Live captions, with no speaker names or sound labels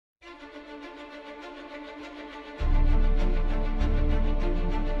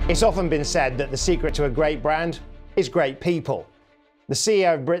It's often been said that the secret to a great brand is great people. The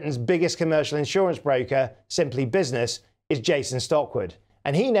CEO of Britain's biggest commercial insurance broker, Simply Business, is Jason Stockwood,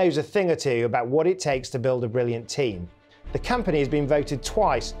 and he knows a thing or two about what it takes to build a brilliant team. The company has been voted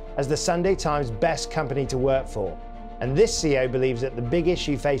twice as the Sunday Times best company to work for, and this CEO believes that the big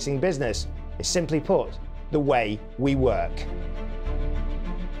issue facing business is, simply put, the way we work.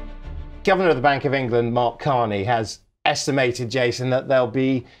 Governor of the Bank of England, Mark Carney, has estimated, Jason, that there'll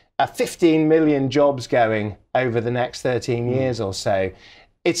be 15 million jobs going over the next 13 years or so.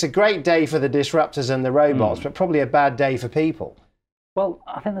 It's a great day for the disruptors and the robots, but probably a bad day for people. Well,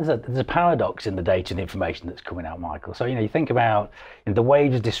 I think there's a paradox in the data and information that's coming out, Michael. So, you think about the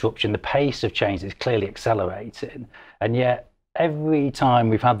wave of disruption, the pace of change is clearly accelerating, and yet every time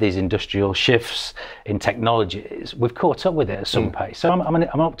we've had these industrial shifts in technologies, we've caught up with it at some pace. So I'm an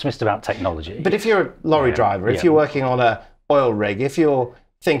optimist about technology. But if you're a lorry driver, if you're working on an oil rig, if you're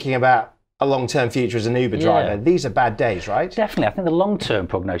thinking about a long-term future as an Uber driver, these are bad days, right? Definitely. I think the long-term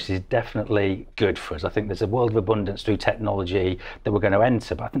prognosis is definitely good for us. I think there's a world of abundance through technology that we're going to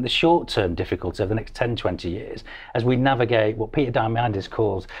enter, but I think the short-term difficulty over the next 10, 20 years, as we navigate what Peter Diamandis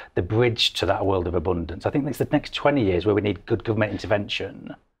calls the bridge to that world of abundance, I think it's the next 20 years where we need good government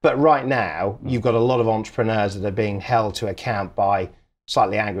intervention. But right now, you've got a lot of entrepreneurs that are being held to account by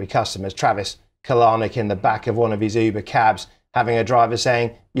slightly angry customers. Travis Kalanick in the back of one of his Uber cabs having a driver saying,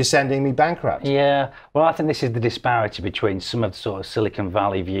 "You're sending me bankrupt." Yeah, well, I think this is the disparity between some of the sort of Silicon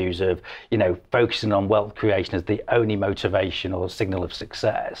Valley views of, focusing on wealth creation as the only motivation or signal of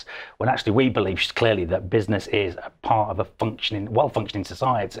success, when actually we believe clearly that business is a part of a well-functioning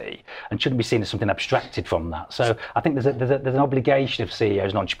society and shouldn't be seen as something abstracted from that. So I think there's an obligation of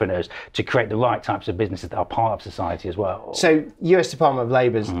CEOs and entrepreneurs to create the right types of businesses that are part of society as well. So US Department of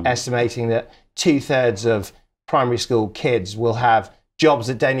Labour is estimating that 2/3 of primary school kids will have jobs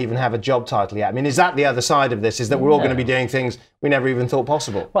that don't even have a job title yet. I mean, is that the other side of this, is that we're all going to be doing things we never even thought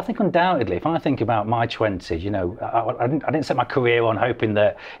possible? Well, I think undoubtedly, if I think about my 20s, I didn't set my career on hoping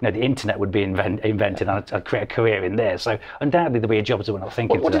that, the internet would be invented and I'd create a career in there. So undoubtedly there'll be jobs that we're not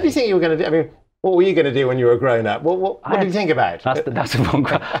thinking What did you think you were going to do? I mean, what were you going to do when you were grown up? What did you think about? That's a wrong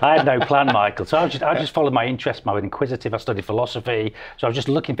question. I had no plan, Michael. So I just followed my interest. I was inquisitive. I studied philosophy. So I was just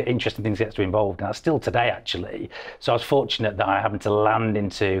looking for interesting things to get involved in. That's still today, actually. So I was fortunate that I happened to land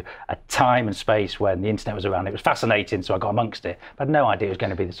into a time and space when the internet was around. It was fascinating, so I got amongst it. But I had no idea it was going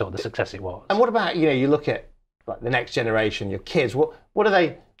to be the sort of the success it was. And what about, you look at like the next generation, your kids. What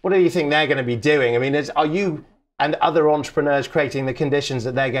do you think they're going to be doing? I mean, are you and other entrepreneurs creating the conditions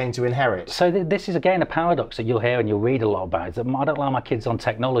that they're going to inherit? So this is, again, a paradox that you'll hear and you'll read a lot about, is that I don't allow my kids on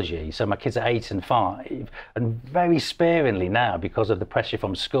technology. So my kids are 8 and 5, and very sparingly now because of the pressure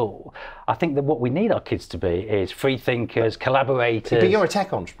from school. I think that what we need our kids to be is free thinkers, collaborators. But you're a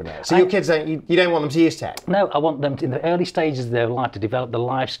tech entrepreneur, so your kids, you don't want them to use tech? No, I want them to, in the early stages of their life, to develop the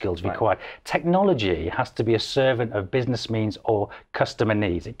life skills required. Technology has to be a servant of business means or customer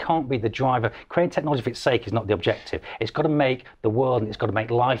needs. It can't be the driver. Creating technology for its sake is not the objective. It's got to make the world and it's got to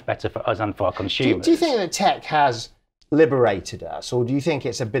make life better for us and for our consumers. Do you think that tech has liberated us, or do you think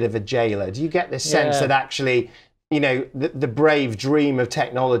it's a bit of a jailer? Do you get this sense that actually, the brave dream of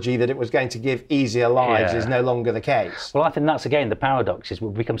technology that it was going to give easier lives is no longer the case? Well, I think that's, again, the paradox is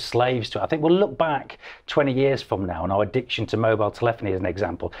we've become slaves to it. I think we'll look back 20 years from now on our addiction to mobile telephony as an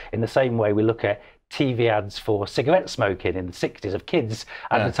example, in the same way we look at TV ads for cigarette smoking in the 60s of kids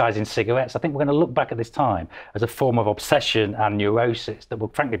advertising cigarettes. I think we're going to look back at this time as a form of obsession and neurosis that we'll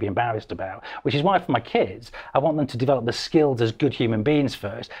frankly be embarrassed about, which is why for my kids, I want them to develop the skills as good human beings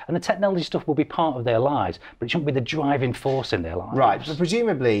first, and the technology stuff will be part of their lives, but it shouldn't be the driving force in their lives. Right, but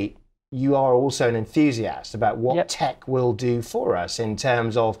presumably you are also an enthusiast about what tech will do for us in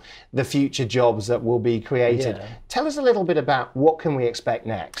terms of the future jobs that will be created. Tell us a little bit about what can we expect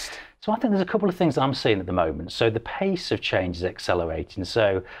next? So I think there's a couple of things I'm seeing at the moment. So the pace of change is accelerating.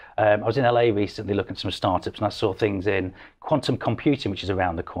 So I was in LA recently looking at some startups, and I saw things in quantum computing, which is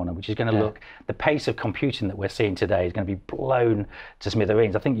around the corner, which is going to look, the pace of computing that we're seeing today is going to be blown to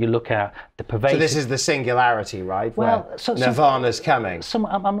smithereens. I think you look at the pervasive... So this is the singularity, right? Well, Nirvana's coming.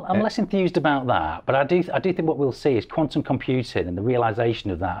 I'm less enthused about that, but I do think what we'll see is quantum computing, and the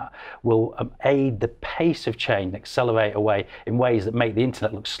realization of that will aid the pace of change and accelerate away in ways that make the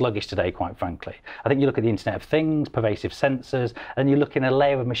internet look sluggish today, quite frankly. I think you look at the Internet of Things, pervasive sensors, and you look in a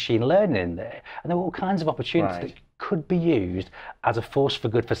layer of machine learning in there, and there are all kinds of opportunities that could be used as a force for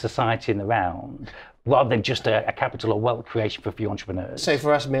good for society in the round, rather than just a capital or wealth creation for a few entrepreneurs. So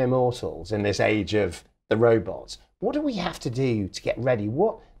for us mere mortals in this age of the robots, what do we have to do to get ready?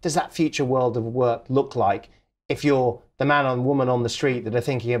 What does that future world of work look like if you're the man and woman on the street that are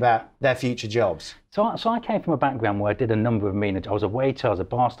thinking about their future jobs? So I came from a background where I did a number of mean. I was a waiter, I was a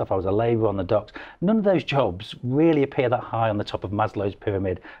bar staff, I was a labourer on the docks. None of those jobs really appear that high on the top of Maslow's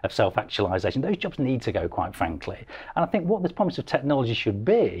pyramid of self-actualisation. Those jobs need to go, quite frankly. And I think what the promise of technology should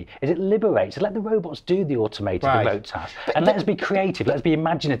be is it liberates, let the robots do the automated, the rote tasks, and let us be creative, let us be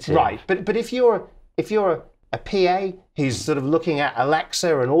imaginative. Right, but if you're a PA who's sort of looking at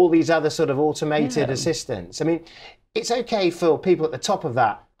Alexa and all these other sort of automated assistants, I mean, it's okay for people at the top of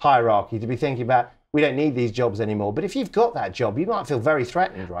that hierarchy to be thinking about, we don't need these jobs anymore. But if you've got that job, you might feel very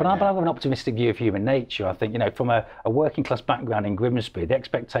threatened right now. But I have an optimistic view of human nature. I think, from a working class background in Grimsby, the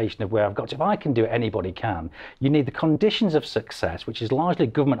expectation of where I've got to, if I can do it, anybody can. You need the conditions of success, which is largely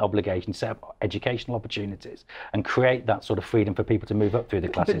government obligation, set up educational opportunities and create that sort of freedom for people to move up through the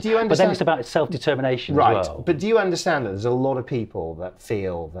classes. But do you understand? But then it's about self-determination as well. But do you understand that there's a lot of people that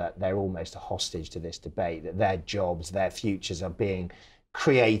feel that they're almost a hostage to this debate, that their jobs, their futures are being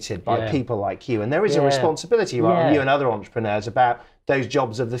created by people like you, and there is a responsibility, right, on you and other entrepreneurs about those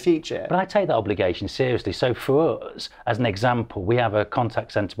jobs of the future. But I take that obligation seriously. So for us, as an example, we have a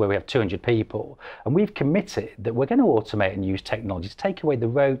contact centre where we have 200 people, and we've committed that we're going to automate and use technology to take away the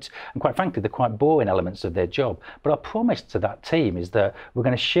rote and, quite frankly, the quite boring elements of their job. But our promise to that team is that we're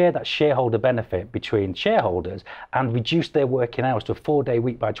going to share that shareholder benefit between shareholders and reduce their working hours to a 4-day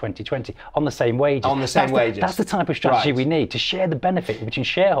week by 2020 on the same wages. On the same wages. That's the type of strategy we need, to share the benefit between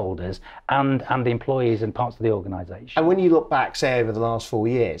shareholders and the employees and parts of the organisation. And when you look back, say, over the last 4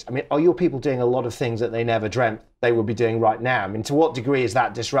 years, I mean, are your people doing a lot of things that they never dreamt they would be doing right now? I mean, to what degree is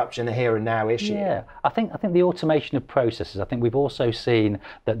that disruption a here and now issue? Yeah, I think the automation of processes, I think we've also seen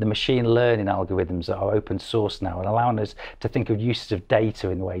that the machine learning algorithms that are open source now and allowing us to think of uses of data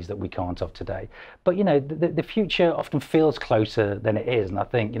in ways that we can't of today. But, the future often feels closer than it is. And I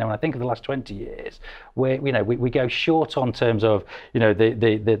think, when I think of the last 20 years, where, we go short on terms of, the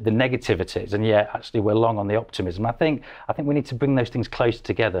negativities, and yet actually we're long on the optimism. I think we need to bring those things closer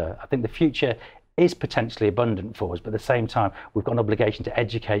together. I think the future is potentially abundant for us, but at the same time, we've got an obligation to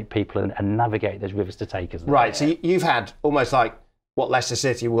educate people and navigate those rivers to take us there. Right, so you've had almost like what Leicester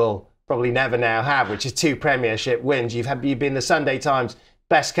City will probably never now have, which is 2 Premiership wins. You've been the Sunday Times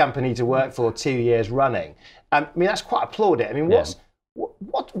best company to work for 2 years running. I mean, that's quite applauded. I mean,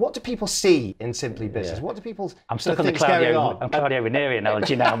 what do people see in Simply Business? What do people I'm stuck on the Claudio Ranieri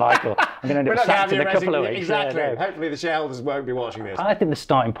analogy now, Michael. I'm going to end up sacked in a couple of weeks. Exactly. Hopefully the shareholders won't be watching this. I think the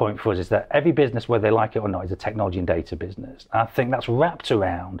starting point for us is that every business, whether they like it or not, is a technology and data business. And I think that's wrapped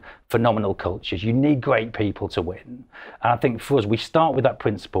around phenomenal cultures. You need great people to win. And I think for us, we start with that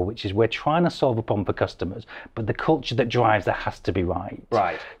principle, which is we're trying to solve a problem for customers, but the culture that drives that has to be right.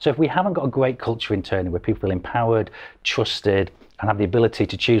 Right. So if we haven't got a great culture internally where people feel empowered, trusted, and have the ability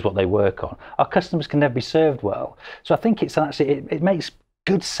to choose what they work on, our customers can never be served well. So I think it's actually, it makes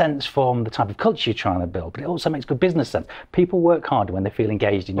good sense from the type of culture you're trying to build, but it also makes good business sense. People work harder when they feel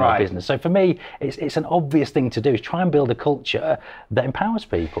engaged in your business. So for me, it's an obvious thing to do, is try and build a culture that empowers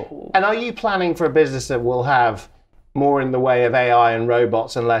people. And are you planning for a business that will have more in the way of AI and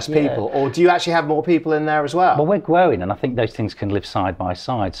robots and less people, or do you actually have more people in there as well? Well, we're growing, and I think those things can live side by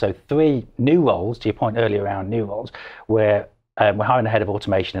side. So 3 new roles, to your point earlier around new roles, where we're hiring a head of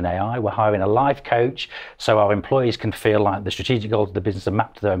automation and AI. We're hiring a life coach, so our employees can feel like the strategic goals of the business are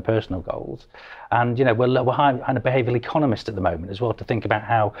mapped to their own personal goals. And we're hiring a behavioural economist at the moment as well, to think about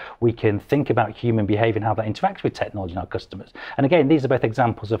how we can think about human behaviour and how that interacts with technology and our customers. And again, these are both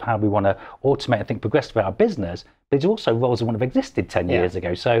examples of how we want to automate and think progressive about our business. But there's also roles that wouldn't have existed 10 years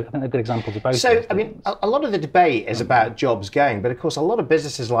ago. So I think they're good examples of both. So, I mean, a lot of the debate is about jobs going, but of course, a lot of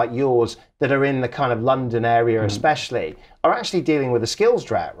businesses like yours that are in the kind of London area especially are actually dealing with a skills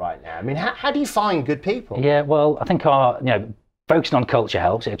drought right now. I mean, how do you find good people? Yeah, well, I think our, focusing on culture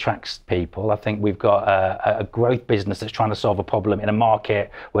helps. It attracts people. I think we've got a growth business that's trying to solve a problem in a market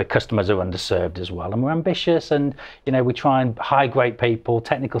where customers are underserved as well. And we're ambitious, and we try and hire great people.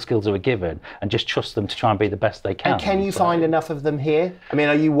 Technical skills are a given, and just trust them to try and be the best they can. And can you find enough of them here? I mean,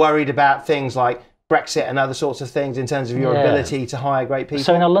 are you worried about things like Brexit and other sorts of things in terms of your ability to hire great people?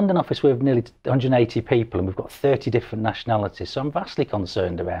 So in our London office, we have nearly 180 people, and we've got 30 different nationalities. So I'm vastly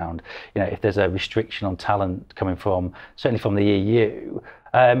concerned around, if there's a restriction on talent coming from, certainly from the EU,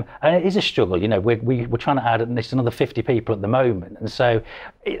 And it is a struggle. You know, we're trying to add at least another 50 people at the moment. And so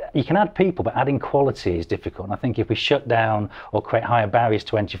you can add people, but adding quality is difficult. And I think if we shut down or create higher barriers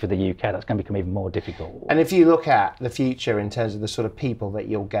to entry for the UK, that's going to become even more difficult. And if you look at the future in terms of the sort of people that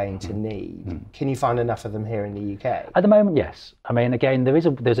you're going to need, can you find enough of them here in the UK? At the moment, yes. I mean, again, there's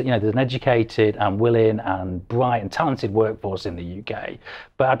an educated and willing and bright and talented workforce in the UK.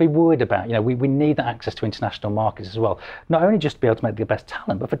 But I'd be worried about, we need that access to international markets as well. Not only just to be able to make the best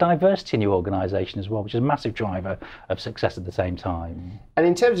talent, but for diversity in your organisation as well, which is a massive driver of success at the same time. And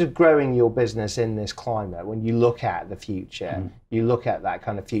in terms of growing your business in this climate, when you look at the future, you look at that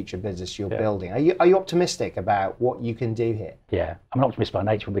kind of future business you're building, are you optimistic about what you can do here? Yeah, I'm an optimist by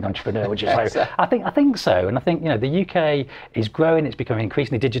nature, being an entrepreneur, which is I think so. And I think, the UK is growing, it's becoming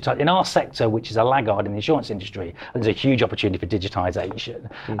increasingly digital. In our sector, which is a laggard in the insurance industry, there's a huge opportunity for digitisation.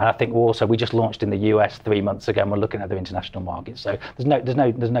 And I think also we just launched in the US 3 months ago, and we're looking at other international markets. So there's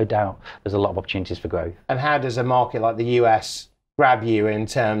no doubt there's a lot of opportunities for growth. And how does a market like the US grab you in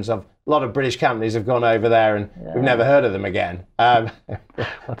terms of a lot of British companies have gone over there and we've never heard of them again?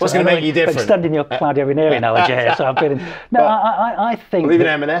 What's going to make you different? Extending your Claudio-Ranieri analogy here, so I'm feeling. No, I think. Well, even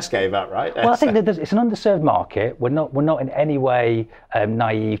M&S gave up, right? Well, I think that it's an underserved market. We're not in any way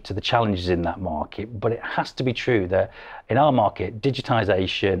naive to the challenges in that market, but it has to be true that in our market,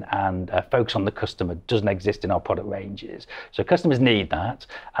 digitisation and focus on the customer doesn't exist in our product ranges. So customers need that,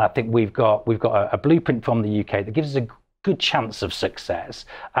 and I think we've got a blueprint from the UK that gives us a good chance of success,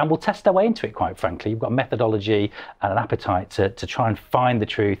 and we'll test our way into it, quite frankly. We've got a methodology and an appetite to try and find the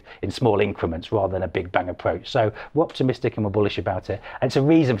truth in small increments rather than a big bang approach. So we're optimistic and we're bullish about it, and it's a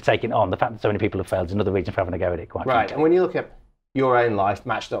reason for taking it on. The fact that so many people have failed is another reason for having a go at it, quite frankly. And when you look at your own life,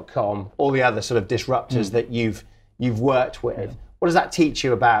 Match.com, all the other sort of disruptors that you've worked with, what does that teach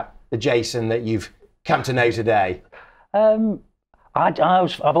you about the Jason that you've come to know today?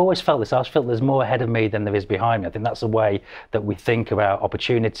 I've always felt this. I felt there's more ahead of me than there is behind me. I think that's the way that we think about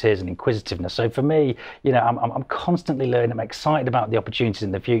opportunities and inquisitiveness. So for me, I'm constantly learning. I'm excited about the opportunities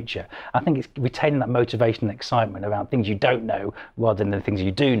in the future. I think it's retaining that motivation and excitement around things you don't know rather than the things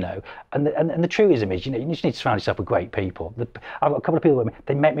you do know. And the truism is, you just need to surround yourself with great people. I've got a couple of people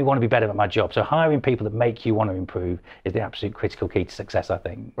they make me want to be better at my job. So hiring people that make you want to improve is the absolute critical key to success, I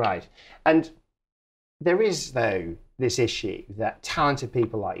think. Right. And there is, though, this issue that talented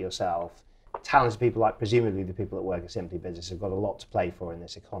people like yourself, talented people like presumably the people that work at Simply Business have got a lot to play for in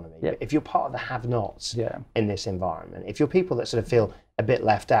this economy. Yep. But if you're part of the have-nots in this environment, if you're people that sort of feel a bit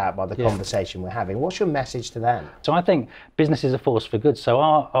left out by the conversation we're having, what's your message to them? So I think business is a force for good. So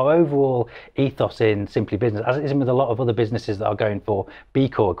our overall ethos in Simply Business, as it is with a lot of other businesses that are going for B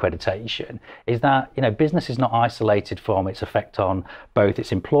Corp accreditation, is that business is not isolated from its effect on both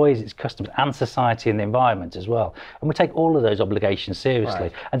its employees, its customers, and society and the environment as well. And we take all of those obligations seriously.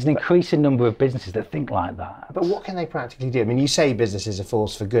 Right. And there's an increasing number of businesses that think like that. But what can they practically do? I mean, you say business is a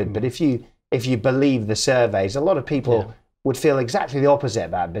force for good, but if you believe the surveys, a lot of people would feel exactly the opposite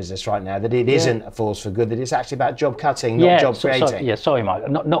about business right now, that it isn't a force for good, that it's actually about job cutting, not job creating. Sorry, Mike.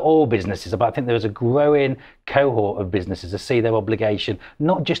 Not all businesses, but I think there's a growing cohort of businesses that see their obligation,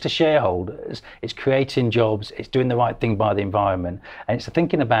 not just to shareholders, it's creating jobs, it's doing the right thing by the environment, and it's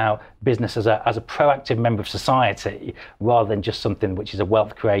thinking about business as a proactive member of society rather than just something which is a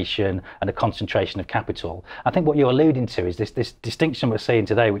wealth creation and a concentration of capital. I think what you're alluding to is this distinction we're seeing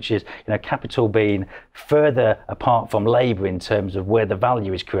today, which is capital being further apart from labour in terms of where the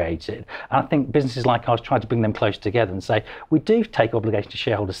value is created. And I think businesses like ours try to bring them close together and say, we do take obligation to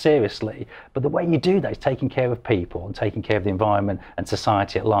shareholders seriously, but the way you do that is taking care of people and taking care of the environment and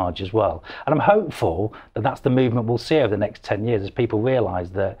society at large as well. And I'm hopeful that that's the movement we'll see over the next 10 years as people realise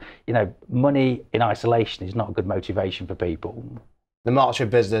that, money in isolation is not a good motivation for people. The march of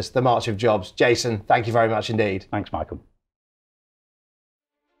business, the march of jobs. Jason, thank you very much indeed. Thanks, Michael.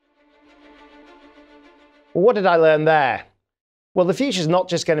 Well, what did I learn there? Well, the future's not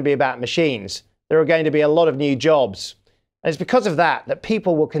just going to be about machines. There are going to be a lot of new jobs. And it's because of that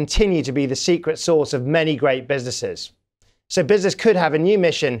people will continue to be the secret source of many great businesses. So business could have a new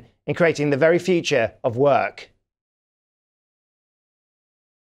mission in creating the very future of work.